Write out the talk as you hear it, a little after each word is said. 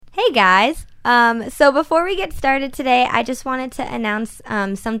Hey guys. So before we get started today, I just wanted to announce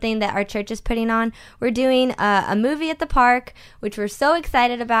something that our church is putting on. We're doing a movie at the park, which we're so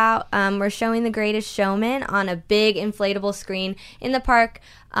excited about. We're showing The Greatest Showman on a big inflatable screen in the park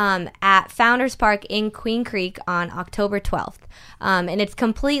at Founders Park in Queen Creek on October 12th. And it's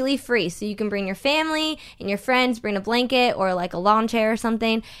completely free, so you can bring your family and your friends, bring a blanket or like a lawn chair or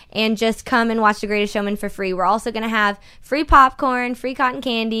something, and just come and watch The Greatest Showman for free. We're also going to have free popcorn, free cotton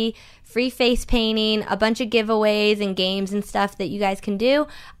candy, free face painting, a bunch of giveaways and games and stuff that you guys can do.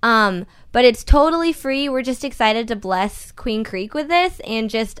 But it's totally free. We're just excited to bless Queen Creek with this and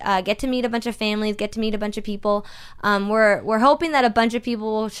just get to meet a bunch of families, get to meet a bunch of people. We're hoping that a bunch of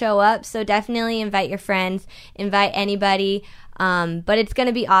people will show up, so definitely invite your friends, invite anybody. But it's going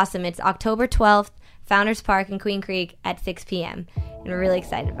to be awesome. It's October 12th, Founders Park in Queen Creek at 6 p.m. And we're really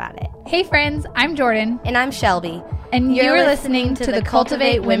excited about it. Hey friends, I'm Jordan. And I'm Shelby. And you're listening to the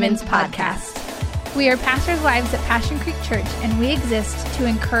Cultivate Women's Podcast. We are pastors' wives at Passion Creek Church, and we exist to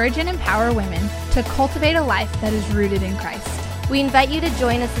encourage and empower women to cultivate a life that is rooted in Christ. We invite you to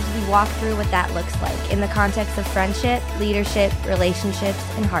join us as we walk through what that looks like in the context of friendship, leadership, relationships,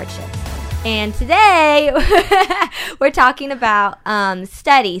 and hardships. And today, we're talking about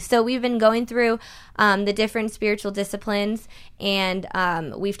study. So we've been going through the different spiritual disciplines, and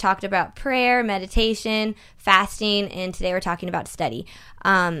we've talked about prayer, meditation, fasting, and today we're talking about study.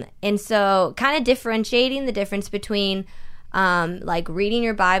 And so kind of differentiating the difference between like reading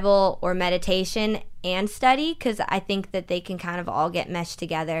your Bible or meditation and study, because I think that they can kind of all get meshed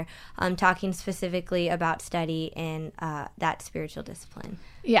together. Talking specifically about study and that spiritual discipline.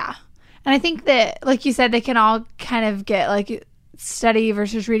 Yeah. And I think that, like you said, they can all kind of get, like, study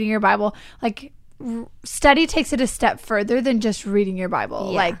versus reading your Bible. Like, study takes it a step further than just reading your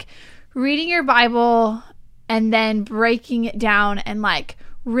Bible. Yeah. Like, reading your Bible and then breaking it down and, like,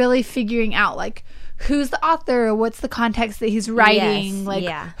 really figuring out, like, who's the author? What's the context that he's writing? Yes, like,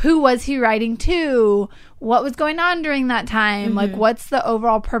 yeah. Who was he writing to? What was going on during that time? Mm-hmm. Like, what's the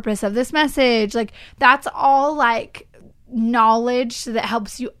overall purpose of this message? Like, that's all, like, knowledge that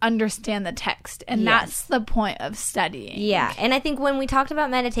helps you understand the text, and that's the point of studying. Yeah. And I think when we talked about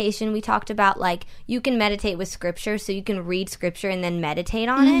meditation, we talked about like you can meditate with scripture, so you can read scripture and then meditate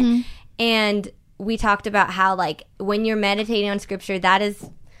on it. And we talked about how like when you're meditating on scripture, that is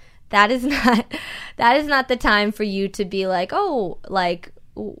not the time for you to be like, oh, like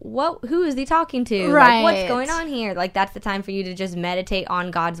who is he talking to? Right. Like, what's going on here? Like, that's the time for you to just meditate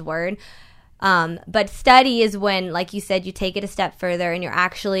on God's word. But study is when, like you said, you take it a step further and you're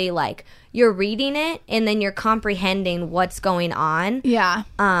actually like, you're reading it and then you're comprehending what's going on. Yeah.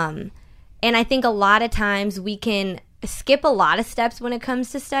 And I think a lot of times we can skip a lot of steps when it comes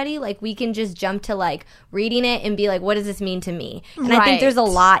to study. Like, we can just jump to like reading it and be like, what does this mean to me? And I think there's a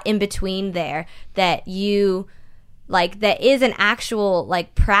lot in between there that you like, that is an actual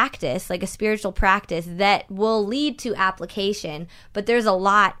like practice, like a spiritual practice that will lead to application. But there's a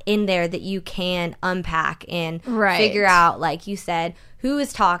lot in there that you can unpack and figure out, like you said, who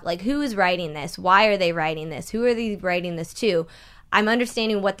is writing this? Why are they writing this? Who are they writing this to? I'm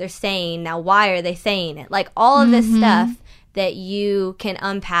understanding what they're saying. Now, why are they saying it? Like, all of this stuff that you can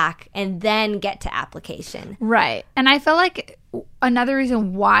unpack and then get to application. Right. And I feel like another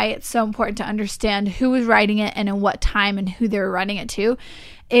reason why it's so important to understand who was writing it and in what time and who they were writing it to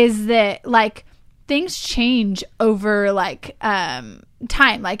is that, like, things change over, like,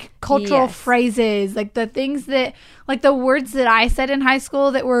 time. Like, cultural phrases, like, the things that, like, the words that I said in high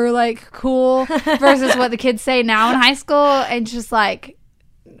school that were, like, cool versus what the kids say now in high school, and just, like,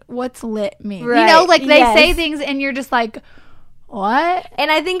 what's lit mean? Right. You know, like, they say things and you're just like, what?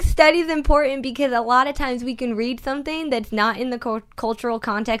 And I think study is important because a lot of times we can read something that's not in the cultural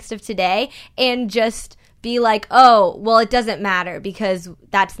context of today and just be like, oh, well, it doesn't matter because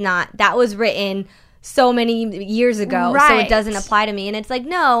that was written so many years ago, so it doesn't apply to me. And it's like,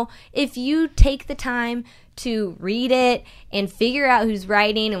 no, if you take the time to read it and figure out who's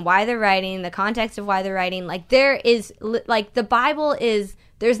writing and why they're writing, the context of why they're writing, like, there is, like, the Bible is,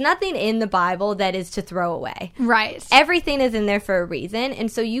 there's nothing in the Bible that is to throw away. Right. Everything is in there for a reason.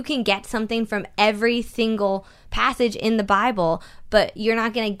 And so you can get something from every single passage in the Bible, but you're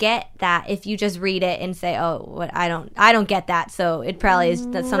not going to get that if you just read it and say, oh, what, I don't get that. So it probably is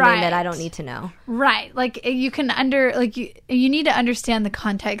something that I don't need to know. Right. Like, you can you need to understand the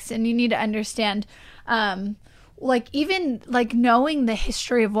context, and you need to understand, like, even like knowing the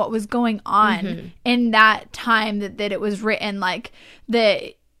history of what was going on in that time that it was written, like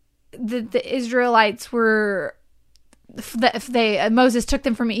the Israelites were Moses took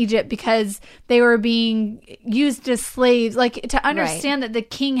them from Egypt because they were being used as slaves, like to understand that the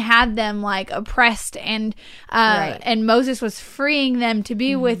king had them like oppressed, and Moses was freeing them to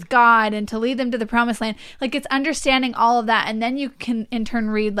be with God and to lead them to the promised land. Like, it's understanding all of that, and then you can in turn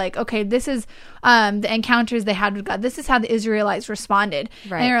read like, okay, this is the encounters they had with God. This is how the Israelites responded.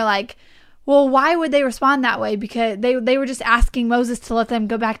 And they were like, well, why would they respond that way? Because they were just asking Moses to let them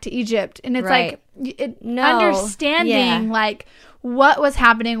go back to Egypt. And it's understanding like what was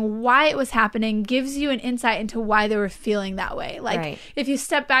happening, why it was happening, gives you an insight into why they were feeling that way. Like, if you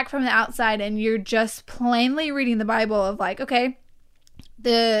step back from the outside and you're just plainly reading the Bible of like, okay,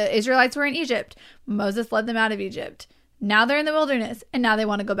 the Israelites were in Egypt. Moses led them out of Egypt. Now they're in the wilderness, and now they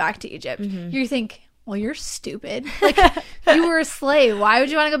want to go back to Egypt. You think, well, you're stupid. Like, you were a slave. Why would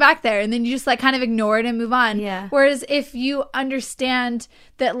you want to go back there? And then you just like kind of ignore it and move on. Yeah. Whereas if you understand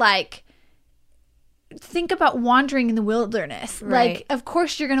that, like, think about wandering in the wilderness. Like, of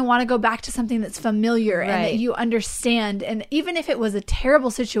course you're going to want to go back to something that's familiar and that you understand. And even if it was a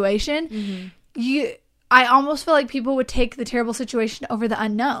terrible situation, I almost feel like people would take the terrible situation over the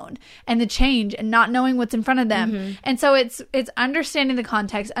unknown and the change and not knowing what's in front of them. And so it's understanding the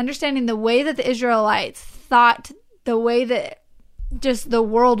context, understanding the way that the Israelites thought, the way that just the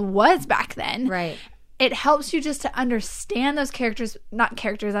world was back then. It helps you just to understand those characters, not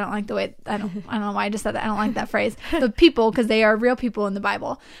characters. I don't like the way, I don't know why I just said that. I don't like that phrase. The people, because they are real people in the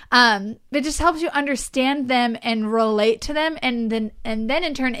Bible. It just helps you understand them and relate to them. And then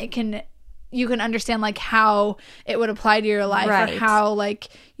in turn, you can understand like how it would apply to your life or how like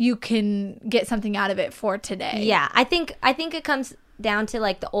you can get something out of it for today. Yeah, I think it comes down to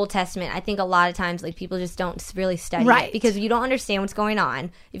like the Old Testament. I think a lot of times like people just don't really study it because you don't understand what's going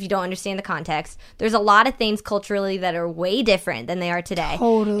on if you don't understand the context. There's a lot of things culturally that are way different than they are today.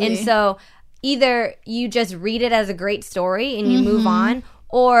 Totally. And so either you just read it as a great story and you move on,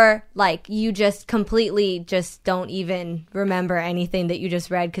 or like you just completely just don't even remember anything that you just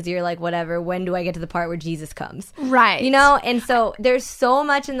read because you're like, whatever, when do I get to the part where Jesus comes? You know? And so there's so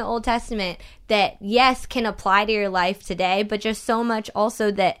much in the Old Testament that, yes, can apply to your life today, but just so much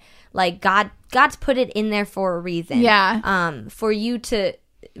also that like God's put it in there for a reason. For you to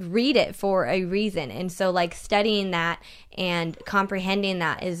read it for a reason. And so like studying that and comprehending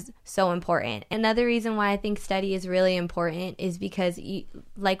that is so important. Another reason why I think study is really important is because you,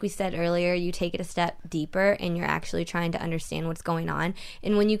 like we said earlier, you take it a step deeper and you're actually trying to understand what's going on.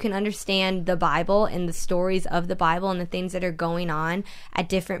 And when you can understand the Bible and the stories of the Bible and the things that are going on at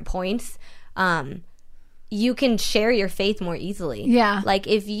different points, you can share your faith more easily. Like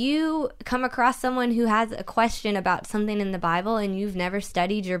if you come across someone who has a question about something in the Bible and you've never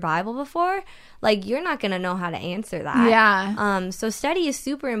studied your Bible before, like you're not going to know how to answer that. So study is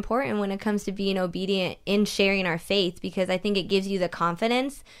super important when it comes to being obedient in sharing our faith, because I think it gives you the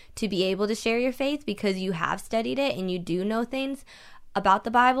confidence to be able to share your faith because you have studied it and you do know things about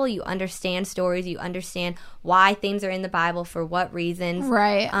the Bible. You understand stories, you understand why things are in the Bible, for what reasons.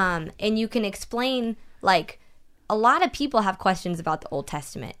 And you can explain. Like, a lot of people have questions about the Old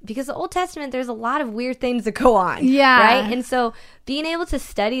Testament because the Old Testament, there's a lot of weird things that go on. Right? And so being able to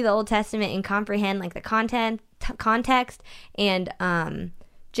study the Old Testament and comprehend, like, the context and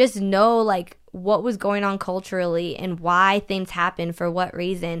just know, like, what was going on culturally and why things happen for what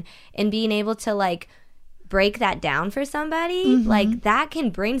reason, and being able to, like, break that down for somebody, like, that can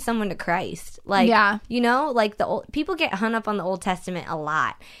bring someone to Christ. Like, you know, like, people get hung up on the Old Testament a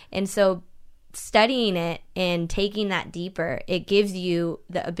lot. And so studying it and taking that deeper, it gives you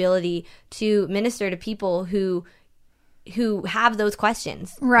the ability to minister to people who have those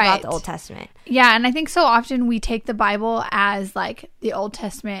questions about the Old Testament. And I think so often we take the Bible as like the Old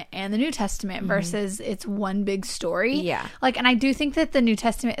Testament and the New Testament versus it's one big story. Like, and I do think that the New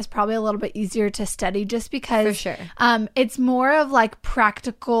Testament is probably a little bit easier to study just because it's more of like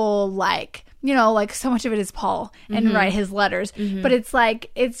practical, like, you know, like so much of it is Paul and write his letters, but it's like,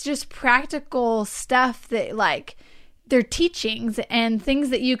 it's just practical stuff that like they're teachings and things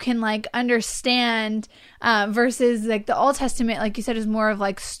that you can like understand, versus like the Old Testament, like you said, is more of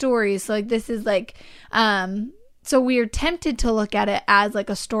like stories. So like this is like, so we are tempted to look at it as like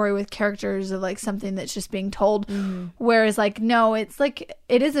a story with characters of like something that's just being told. Whereas like, no, it's like,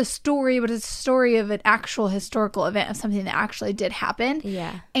 it is a story, but it's a story of an actual historical event of something that actually did happen.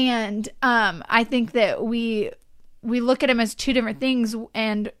 And I think that we look at them as two different things,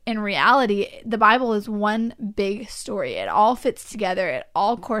 and in reality, the Bible is one big story. It all fits together. It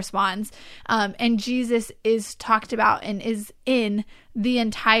all corresponds. And Jesus is talked about and is in the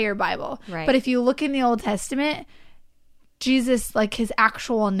entire Bible. But if you look in the Old Testament, Jesus, like his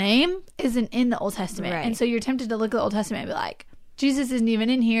actual name isn't in the Old Testament. Right. And so you're tempted to look at the Old Testament and be like, Jesus isn't even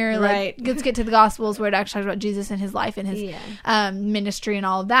in here. Right. Like, let's get to the Gospels where it actually talks about Jesus and his life and his ministry and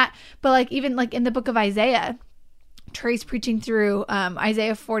all of that. But like, even like in the book of Isaiah, Trey's preaching through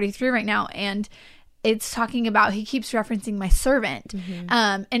Isaiah 43 right now, and it's talking about, he keeps referencing my servant.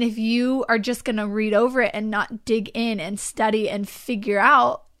 And if you are just going to read over it and not dig in and study and figure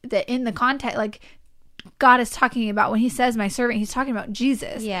out that in the context, like, God is talking about, when he says my servant, he's talking about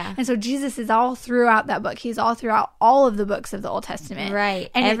Jesus. Yeah. And so Jesus is all throughout that book. He's all throughout all of the books of the Old Testament.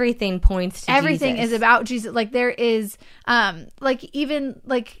 Right. And everything points to everything Jesus. is about Jesus. Like there is, like even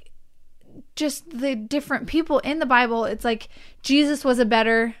like just the different people in the Bible. It's like Jesus was a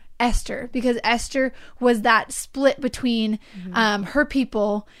better Esther, because Esther was that split between her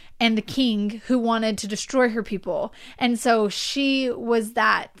people and the king who wanted to destroy her people. And so she was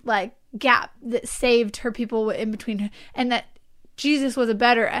that like gap that saved her people in between her, and that Jesus was a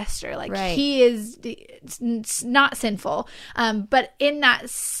better Esther. Like he is not sinful. But in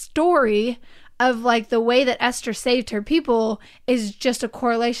that story of like the way that Esther saved her people is just a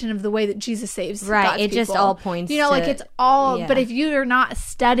correlation of the way that Jesus saves God's it people. just all points like to, it's all but if you are not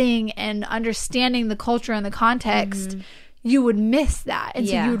studying and understanding the culture and the context, you would miss that. And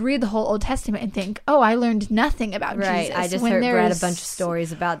so you would read the whole Old Testament and think, oh, I learned nothing about Jesus. I just read a bunch of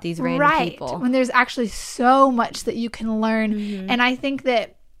stories about these random people. When there's actually so much that you can learn. And I think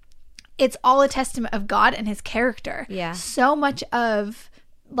that it's all a testament of God and his character. Yeah. So much of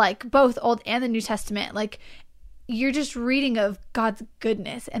like both Old and the New Testament, like you're just reading of God's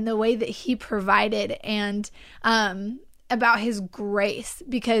goodness and the way that he provided, and about his grace.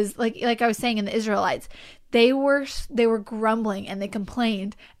 Because like I was saying, in the Israelites, they were grumbling and they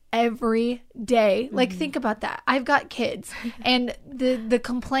complained every day. Like, think about that. I've got kids, and the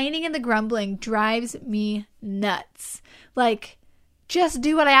complaining and the grumbling drives me nuts. Like, just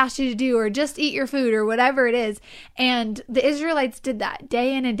do what I asked you to do, or just eat your food, or whatever it is. And the Israelites did that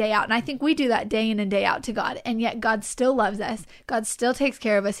day in and day out. And I think we do that day in and day out to God. And yet God still loves us. God still takes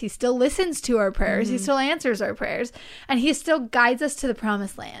care of us. He still listens to our prayers. He still answers our prayers. And he still guides us to the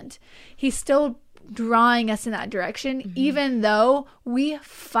promised land. He's still drawing us in that direction, even though we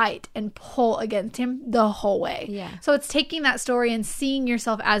fight and pull against him the whole way. Yeah. So it's taking that story and seeing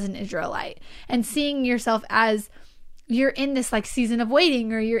yourself as an Israelite, and seeing yourself as you're in this like season of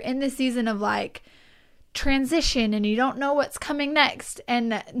waiting, or you're in this season of like transition and you don't know what's coming next,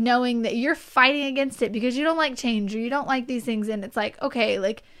 and knowing that you're fighting against it because you don't like change, or you don't like these things. And it's like, okay,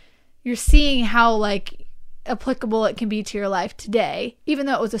 like you're seeing how like applicable it can be to your life today, even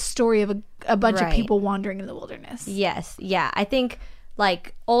though it was a story of a bunch of people wandering in the wilderness. Yes. Yeah. I think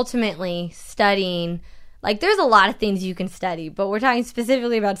like ultimately studying, like there's a lot of things you can study, but we're talking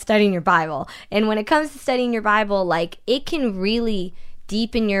specifically about studying your Bible. And when it comes to studying your Bible, like it can really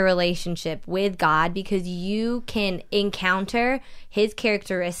deepen your relationship with God, because you can encounter his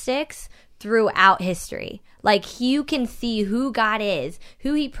characteristics throughout history. Like you can see who God is,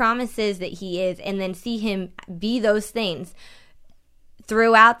 who he promises that he is, and then see him be those things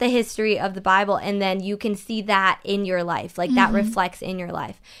throughout the history of the Bible. And then you can see that in your life, like that reflects in your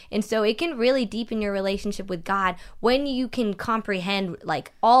life. And so it can really deepen your relationship with God when you can comprehend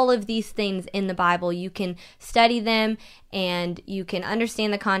like all of these things in the Bible. You can study them, and you can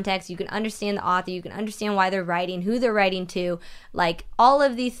understand the context, you can understand the author, you can understand why they're writing, who they're writing to. Like all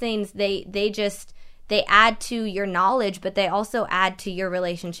of these things, they add to your knowledge, but they also add to your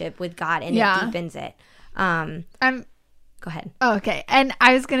relationship with God, and it deepens it. Go ahead. Oh, okay. And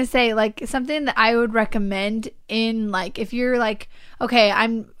I was going to say, like, something that I would recommend in, like, if you're like, okay,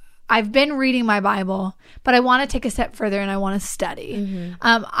 I've been reading my Bible, but I want to take a step further and I want to study.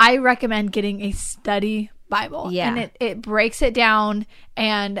 I recommend getting a study Bible. Yeah. And it breaks it down.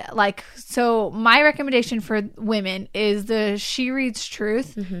 And like, so my recommendation for women is the She Reads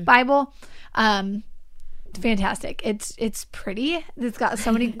Truth Bible. Fantastic. It's pretty. It's got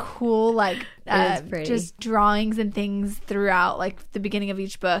so many cool like just drawings and things throughout like the beginning of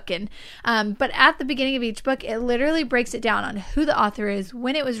each book. And but at the beginning of each book, it literally breaks it down on who the author is,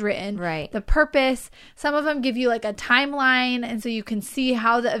 when it was written, the purpose. Some of them give you like a timeline, and so you can see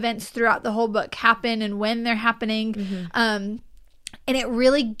how the events throughout the whole book happen and when they're happening. And it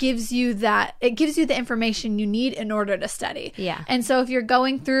really gives you the information you need in order to study. Yeah. And so if you're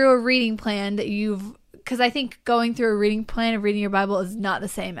going through a reading plan that because I think going through a reading plan of reading your Bible is not the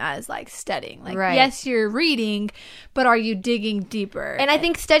same as like studying. Like, yes, you're reading, but are you digging deeper? And I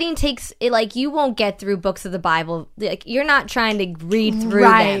think studying takes it, like you won't get through books of the Bible. Like you're not trying to read through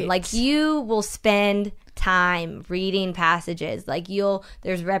them. Like you will spend time reading passages. Like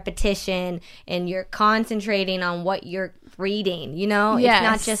there's repetition and you're concentrating on what you're reading, you know? Yes. It's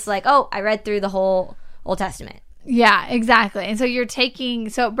not just like, oh, I read through the whole Old Testament. Yeah, exactly. And so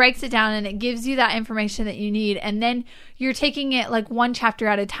so it breaks it down and it gives you that information that you need. And then you're taking it like one chapter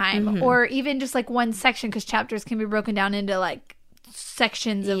at a time, or even just like one section, because chapters can be broken down into like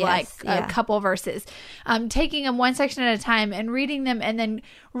sections of a couple verses. Taking them one section at a time and reading them and then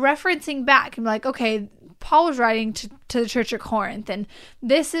referencing back and be like, okay, Paul was writing to the church of Corinth, and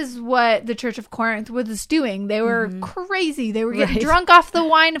this is what the church of Corinth was doing. They were crazy. They were getting drunk off the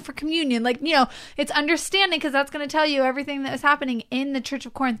wine for communion. Like, you know, it's understanding, because that's going to tell you everything that was happening in the church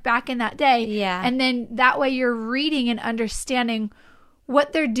of Corinth back in that day. Yeah. And then that way you're reading and understanding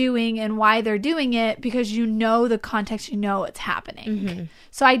what they're doing and why they're doing it, because you know the context, you know what's happening.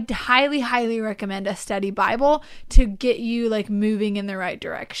 So I highly, highly recommend a study Bible to get you like moving in the right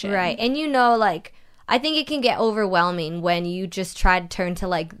direction. Right. And you know, like, I think it can get overwhelming when you just try to turn to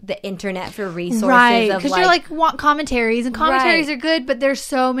like the internet for resources. Right, because you're like, want commentaries, and commentaries are good, but there's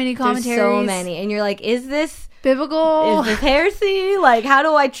so many commentaries. There's so many. And you're like, is this biblical? Is this heresy? Like, how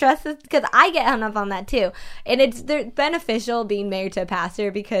do I trust this? Because I get hung up on that too. And it's beneficial being married to a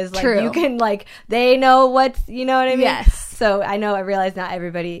pastor, because like you can like, they know what's, you know what I mean? Yes. So I realize not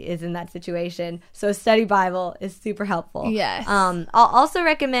everybody is in that situation. So study Bible is super helpful. Yes. I'll also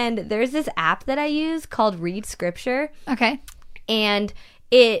recommend, there's this app that I use called Read Scripture. Okay. And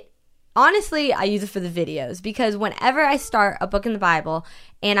honestly, I use it for the videos, because whenever I start a book in the Bible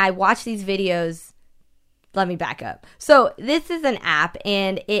and I watch these videos, let me back up. So this is an app,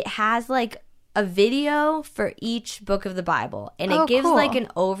 and it has like a video for each book of the Bible, and it gives like an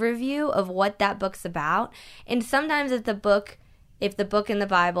overview of what that book's about. And sometimes if the book in the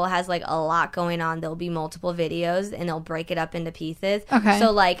Bible has like a lot going on, there'll be multiple videos, and they'll break it up into pieces. Okay.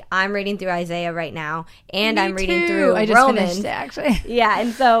 So like I'm reading through Isaiah right now, and Me I'm reading too. through I just Romans. finished it, actually. Yeah,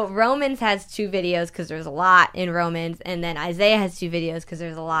 and so Romans has 2 videos because there's a lot in Romans, and then Isaiah has 2 videos because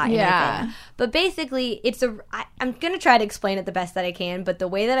there's a lot in Isaiah. But basically, I'm going to try to explain it the best that I can, but the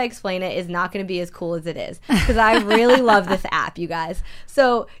way that I explain it is not going to be as cool as it is, because I really love this app, you guys.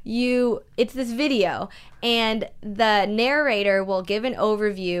 So it's this video, and the narrator will give an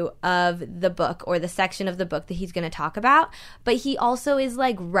overview of the book or the section of the book that he's going to talk about, but he also is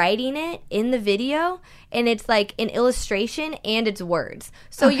like writing it in the video, and it's like an illustration and it's words.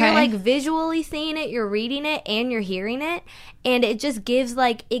 So you're like visually seeing it, you're reading it, and you're hearing it, and it just gives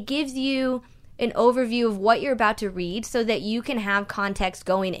you an overview of what you're about to read so that you can have context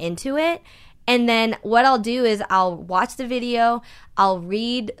going into it. And then what I'll do is I'll watch the video, I'll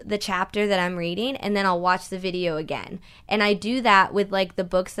read the chapter that I'm reading, and then I'll watch the video again. And I do that with like the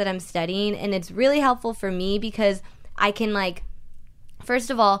books that I'm studying, and it's really helpful for me because I can like, first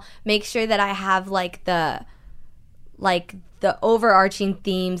of all, make sure that I have like the overarching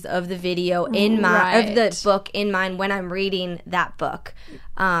themes of the video in mind, of the book in mind when I'm reading that book.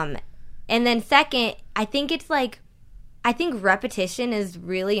 And then second, I think repetition is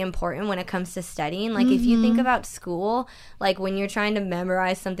really important when it comes to studying. Like, if you think about school, like when you're trying to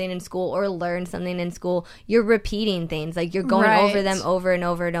memorize something in school or learn something in school, you're repeating things. Like, you're going over them over and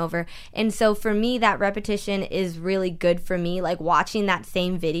over and over. And so for me, that repetition is really good for me. Like, watching that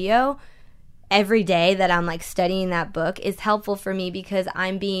same video every day that I'm like studying that book is helpful for me because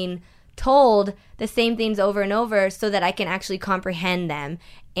I'm being told the same things over and over so that I can actually comprehend them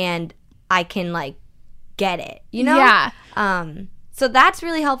and I can like get it, you know? Yeah. So that's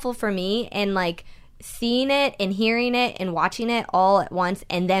really helpful for me, and like seeing it and hearing it and watching it all at once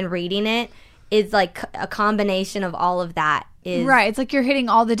and then reading it is like a combination of all of that. Right. It's like you're hitting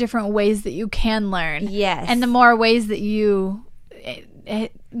all the different ways that you can learn. Yes. And the more ways that you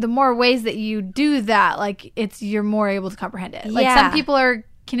do that, like you're more able to comprehend it. Like some people are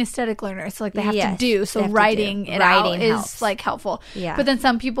kinesthetic learners, so like they have to do, so writing it out helps. is like helpful. Yeah. But then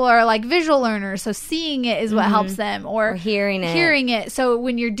some people are like visual learners, so seeing it is what helps them, or hearing it. So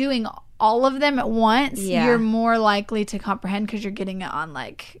when you're doing all of them at once, you're more likely to comprehend because you're getting it on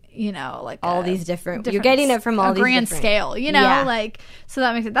like, you know, like all these different you're getting it from all these grand different scale, you know, like, so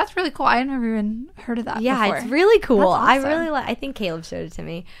that makes it, that's really cool. I never even heard of that before. It's really cool. That's awesome. I really I think Caleb showed it to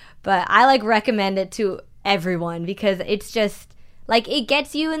me, but I like recommend it to everyone because it's just like, it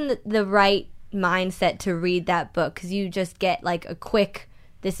gets you in the right mindset to read that book because you just get like a quick,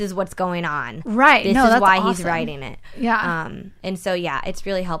 this is what's going on. Right. This is why he's writing it. Yeah. And so, it's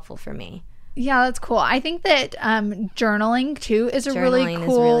really helpful for me. Yeah, that's cool. I think that journaling too is a really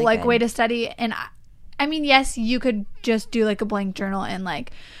cool like way to study. And I mean, yes, you could just do like a blank journal and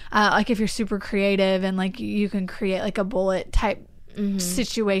like if you're super creative and like you can create like a bullet type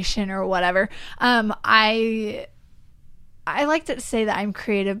situation or whatever. I like to say that I'm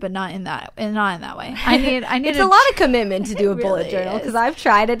creative, but not in that way. I need it's a lot of commitment to do a bullet really journal, because I've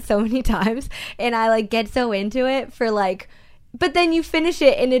tried it so many times and I like get so into it for like, but then you finish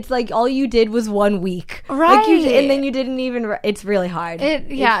it and it's like all you did was 1 week, right? Like and then you didn't even. It's really hard.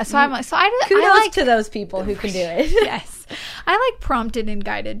 So I'm like, kudos to those people who can do it. Yes, I like prompted and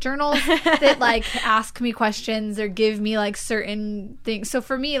guided journals that like ask me questions or give me like certain things. So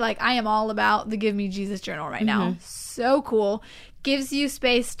for me, like I am all about the Give Me Jesus journal right now. So cool. Gives you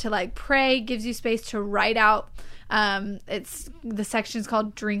space to like pray. Gives you space to write out. It's the section's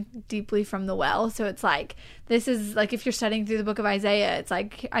called Drink Deeply from the Well. So it's like, this is like if you're studying through the book of Isaiah, it's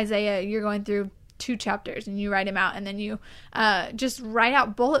like Isaiah, you're going through 2 chapters and you write them out, and then you just write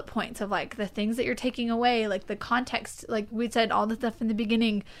out bullet points of like the things that you're taking away, like the context, like we said, all the stuff in the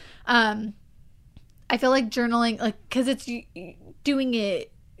beginning. I feel like journaling, like, because it's doing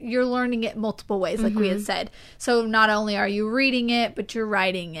it, you're learning it multiple ways, like we had said. So not only are you reading it, but you're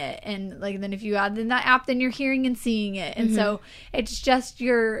writing it, and like then if you add in that app, then you're hearing and seeing it, and so it's just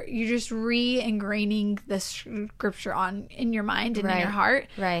you're just re-ingraining the scripture in your mind and in your heart,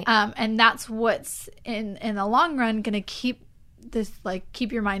 right? And that's what's in the long run going to keep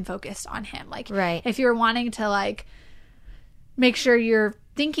your mind focused on Him. Like, right. If you're wanting to like make sure you're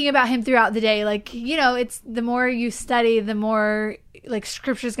thinking about Him throughout the day, like, you know, it's the more you study, the more like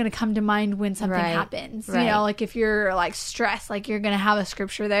scripture is going to come to mind when something happens. You know, like if you're like stressed, like you're going to have a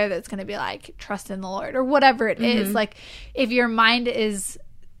scripture there that's going to be like, trust in the Lord or whatever it is. Like if your mind is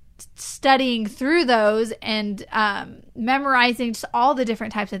studying through those and memorizing just all the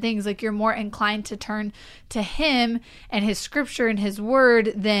different types of things, like you're more inclined to turn to Him and His scripture and His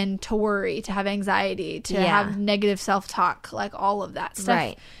word than to worry, to have anxiety, to have negative self-talk, like all of that stuff.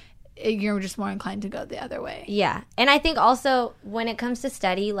 Right. You're just more inclined to go the other way. Yeah. And I think also when it comes to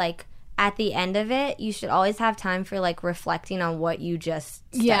study, like at the end of it, you should always have time for like reflecting on what you just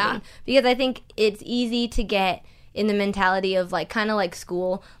studied. Yeah. Because I think it's easy to get in the mentality of like kind of like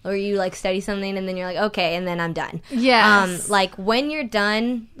school, where you like study something and then you're like, okay, and then I'm done. Yes. Like when you're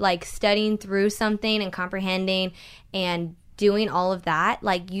done like studying through something and comprehending and doing all of that,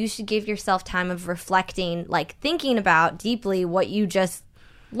 like you should give yourself time of reflecting, like thinking about deeply what you just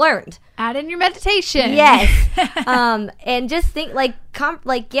learned. Add in your meditation. Yes. And just think like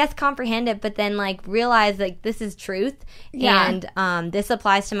yes, comprehend it, but then like realize like this is truth. Yeah. And this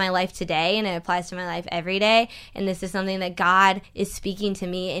applies to my life today, and it applies to my life every day, and this is something that God is speaking to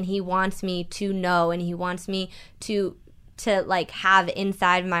me, and He wants me to know, and He wants me to like have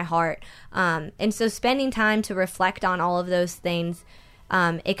inside my heart. And so spending time to reflect on all of those things,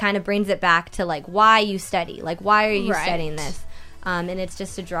 it kind of brings it back to like why you study, like why are you studying this? And it's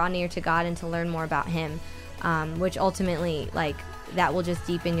just to draw near to God and to learn more about Him, which ultimately, like, that will just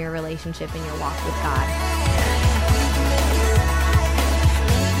deepen your relationship and your walk with God.